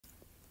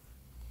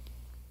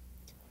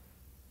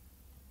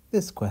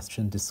This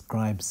question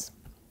describes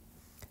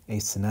a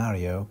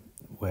scenario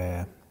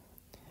where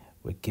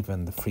we're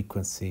given the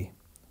frequency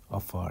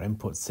of our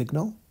input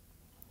signal,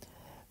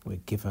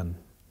 we're given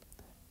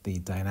the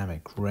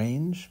dynamic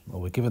range,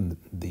 or we're given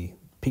the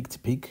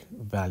peak-to-peak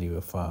value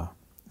of our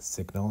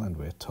signal, and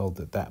we're told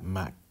that that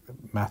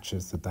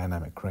matches the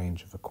dynamic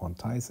range of a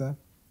quantizer.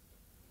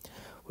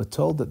 We're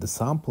told that the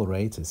sample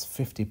rate is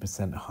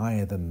 50%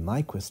 higher than the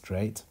Nyquist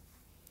rate,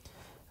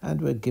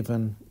 and we're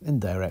given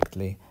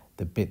indirectly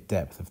the bit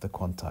depth of the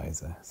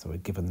quantizer. So we're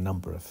given the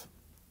number of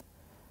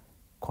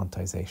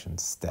quantization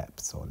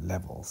steps or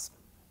levels.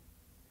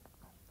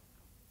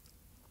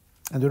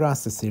 And we're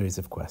asked a series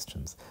of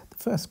questions. The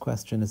first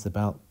question is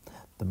about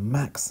the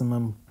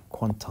maximum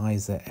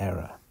quantizer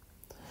error.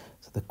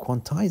 So the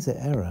quantizer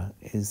error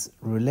is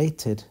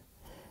related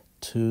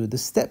to the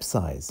step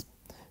size.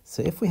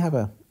 So if we have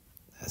a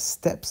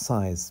step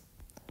size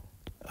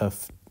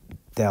of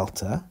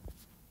delta,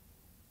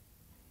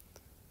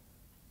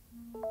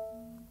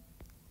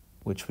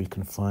 which we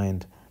can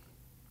find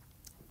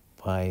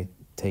by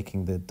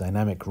taking the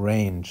dynamic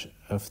range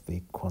of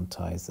the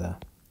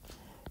quantizer,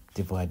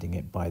 dividing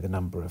it by the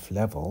number of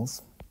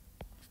levels,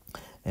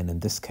 and in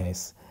this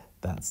case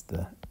that's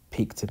the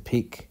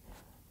peak-to-peak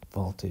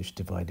voltage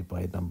divided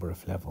by a number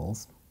of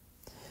levels,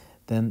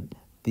 then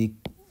the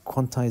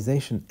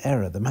quantization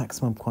error, the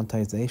maximum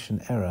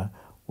quantization error,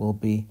 will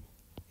be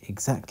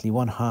exactly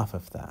 1/2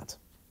 of that.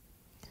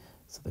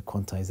 So the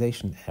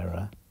quantization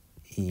error,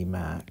 E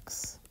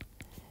max,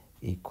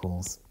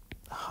 equals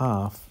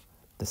half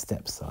the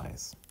step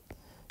size.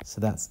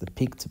 So that's the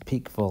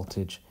peak-to-peak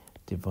voltage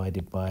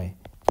divided by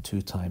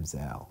 2 times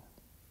L.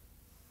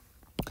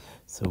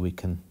 So we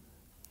can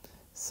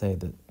say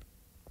that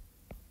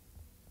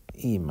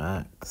E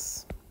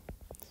max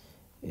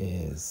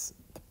is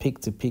the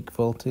peak-to-peak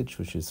voltage,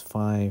 which is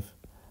 5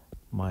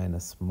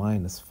 minus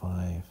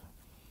 -5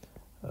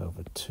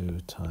 over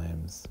 2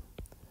 times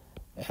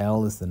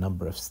L is the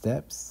number of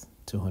steps,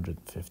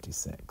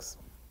 256.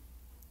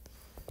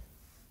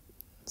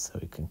 So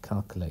we can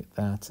calculate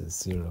that as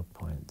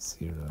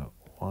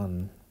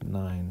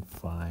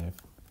 0.0195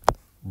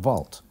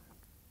 volt,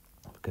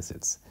 because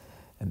it's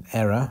an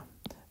error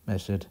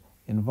measured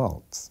in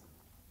volts.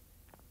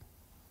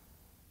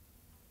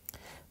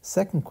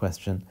 Second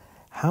question,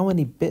 how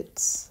many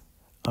bits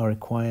are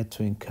required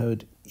to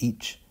encode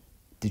each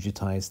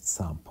digitized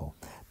sample?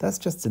 That's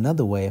just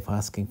another way of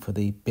asking for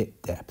the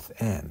bit depth,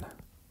 n.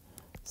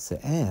 So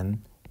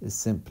n is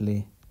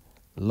simply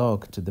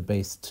log to the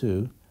base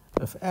 2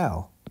 of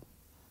L.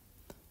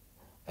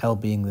 L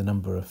being the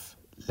number of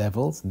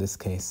levels, in this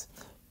case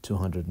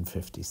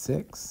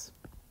 256.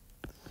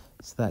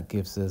 So that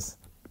gives us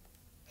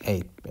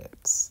 8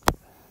 bits.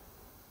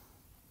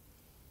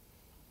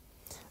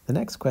 The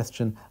next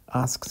question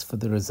asks for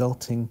the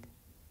resulting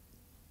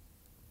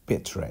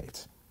bit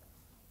rate.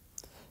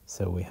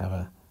 So we have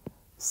a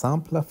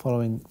sampler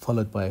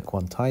followed by a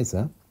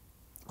quantizer.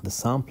 The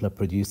sampler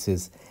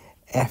produces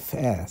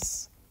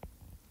fs,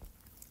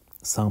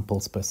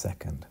 samples per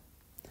second,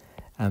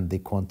 and the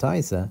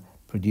quantizer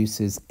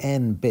produces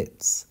n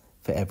bits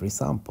for every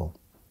sample.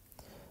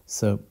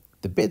 So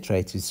the bit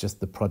rate is just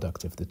the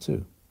product of the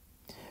two.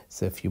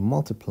 So if you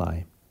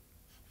multiply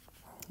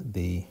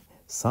the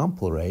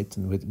sample rate,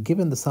 and we're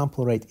given the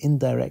sample rate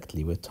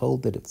indirectly, we're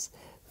told that it's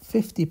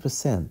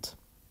 50%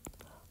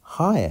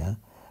 higher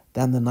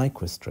than the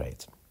Nyquist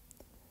rate.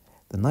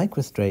 The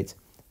Nyquist rate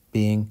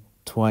being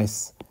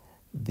twice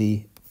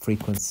the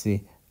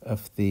frequency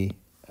of the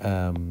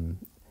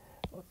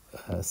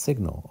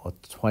signal, or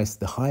twice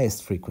the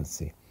highest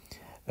frequency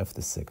of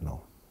the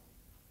signal.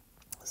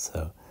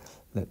 So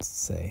let's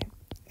say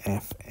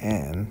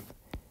Fn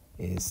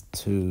is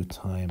 2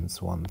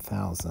 times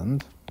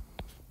 1000.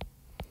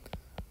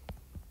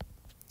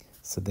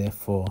 So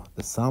therefore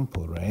the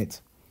sample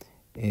rate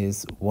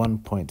is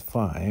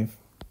 1.5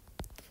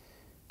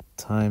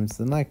 times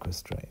the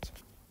Nyquist rate.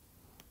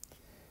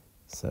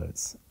 So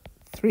it's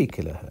 3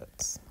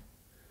 kilohertz,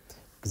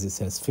 because it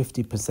says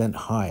 50%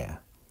 higher.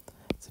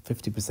 So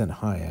 50%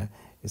 higher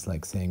is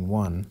like saying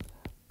 1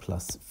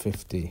 plus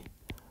 50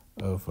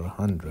 over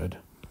 100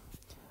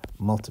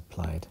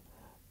 multiplied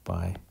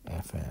by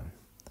Fn.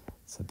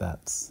 So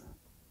that's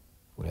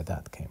where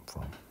that came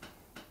from.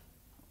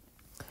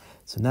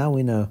 So now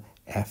we know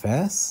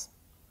Fs,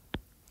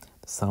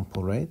 the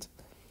sample rate.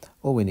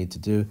 All we need to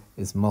do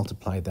is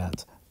multiply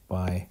that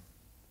by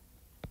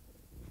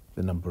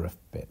the number of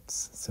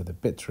bits. So the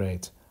bit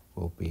rate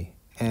will be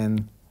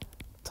n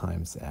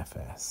times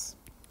Fs.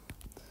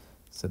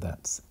 So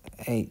that's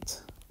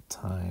 8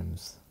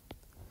 times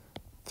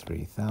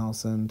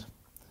 3000.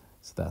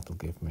 So that'll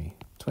give me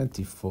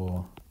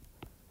 24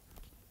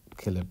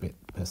 kilobit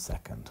per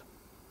second.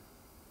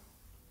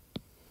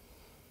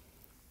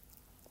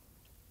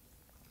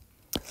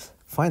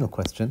 Final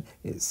question,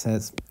 it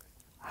says,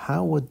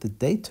 how would the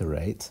data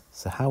rate,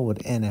 so how would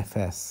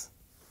NFS,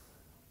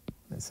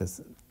 it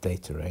says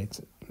data rate,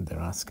 they're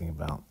asking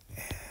about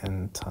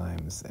n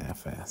times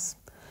Fs.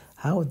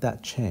 How would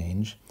that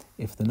change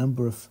if the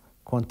number of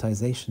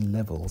quantization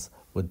levels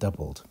were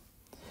doubled.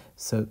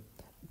 So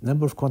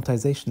number of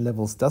quantization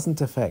levels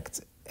doesn't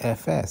affect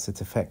fs,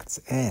 it affects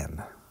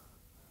n.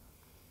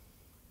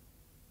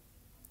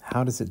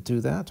 How does it do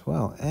that?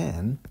 Well,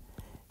 n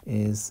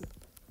is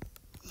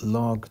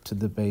log to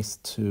the base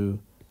 2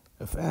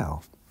 of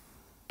L.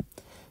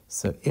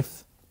 So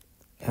if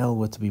L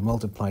were to be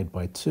multiplied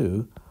by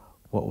 2,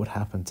 what would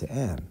happen to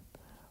n?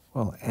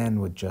 Well, n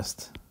would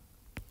just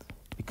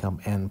become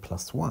n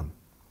plus 1.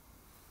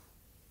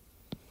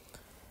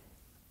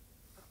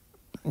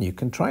 You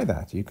can try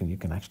that. You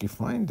can actually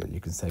find it.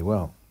 You can say,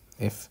 well,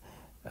 if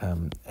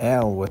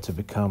L were to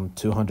become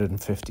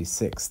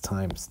 256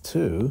 times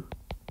 2,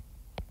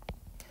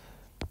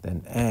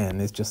 then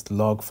n is just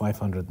log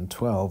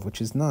 512,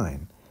 which is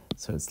 9.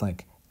 So it's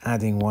like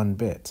adding 1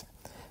 bit.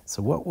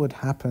 So what would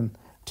happen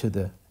to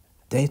the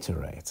data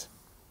rate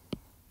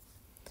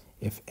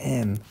if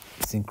n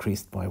is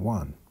increased by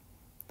 1?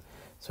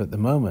 So at the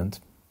moment,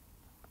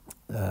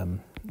 the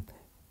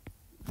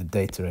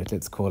data rate,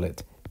 let's call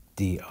it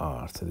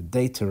dr. So the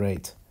data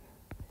rate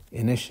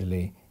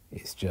initially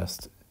is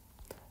just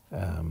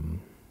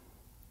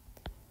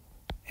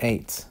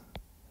 8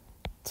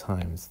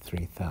 times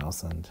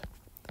 3000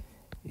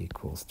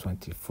 equals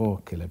 24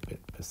 kilobit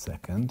per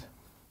second.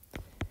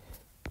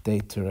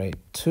 Data rate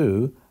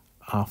 2,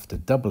 after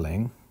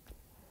doubling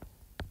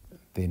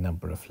the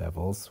number of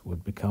levels,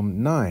 would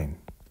become 9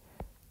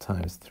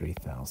 times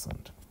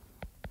 3000,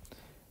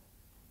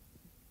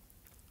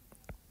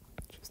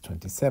 which is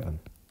 27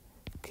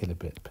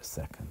 kilobit per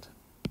second.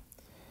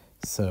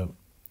 So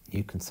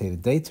you can say the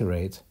data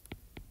rate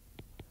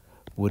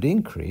would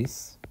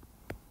increase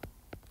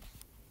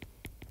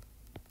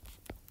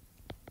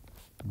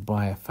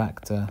by a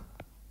factor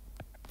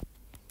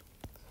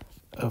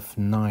of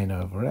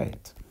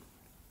 9/8.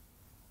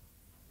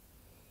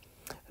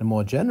 And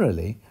more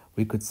generally,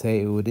 we could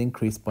say it would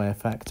increase by a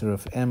factor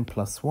of m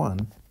plus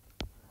 1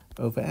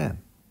 over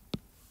n.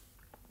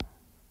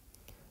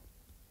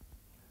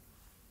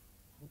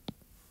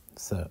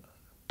 So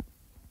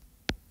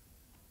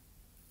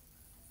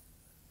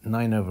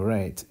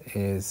 9/8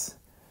 is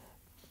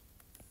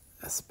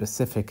a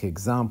specific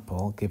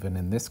example given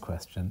in this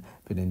question,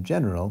 but in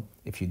general,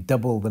 if you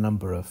double the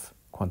number of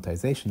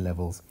quantization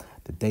levels,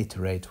 the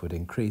data rate would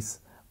increase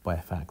by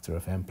a factor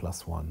of m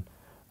plus 1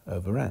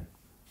 over n.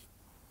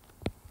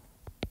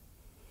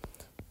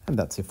 And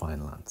that's your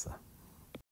final answer.